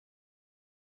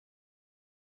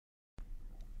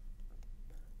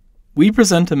We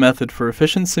present a method for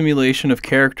efficient simulation of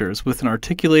characters with an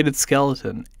articulated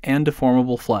skeleton and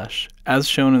deformable flesh, as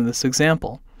shown in this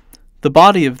example. The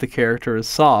body of the character is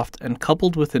soft and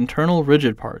coupled with internal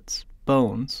rigid parts,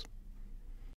 bones.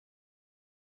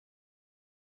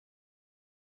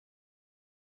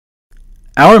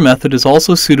 Our method is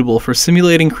also suitable for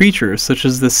simulating creatures such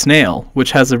as this snail,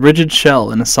 which has a rigid shell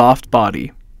and a soft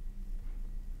body.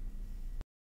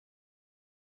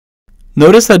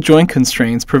 Notice that joint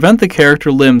constraints prevent the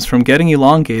character limbs from getting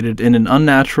elongated in an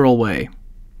unnatural way.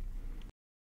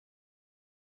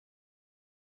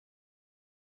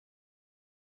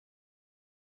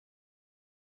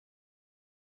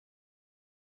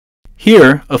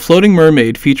 Here, a floating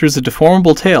mermaid features a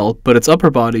deformable tail, but its upper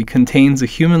body contains a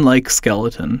human-like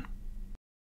skeleton.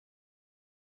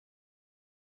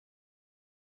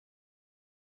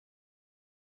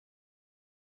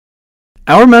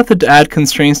 Our method to add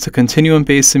constraints to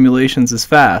continuum-based simulations is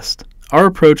fast. Our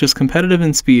approach is competitive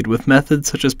in speed with methods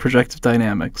such as Projective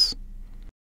Dynamics.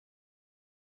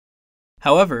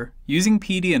 However, using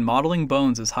PD and modeling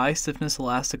bones as high-stiffness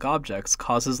elastic objects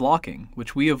causes locking,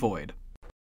 which we avoid.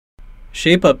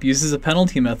 ShapeUp uses a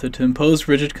penalty method to impose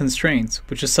rigid constraints,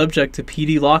 which is subject to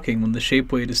PD locking when the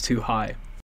shape weight is too high.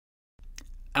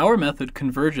 Our method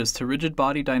converges to rigid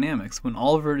body dynamics when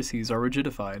all vertices are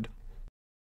rigidified.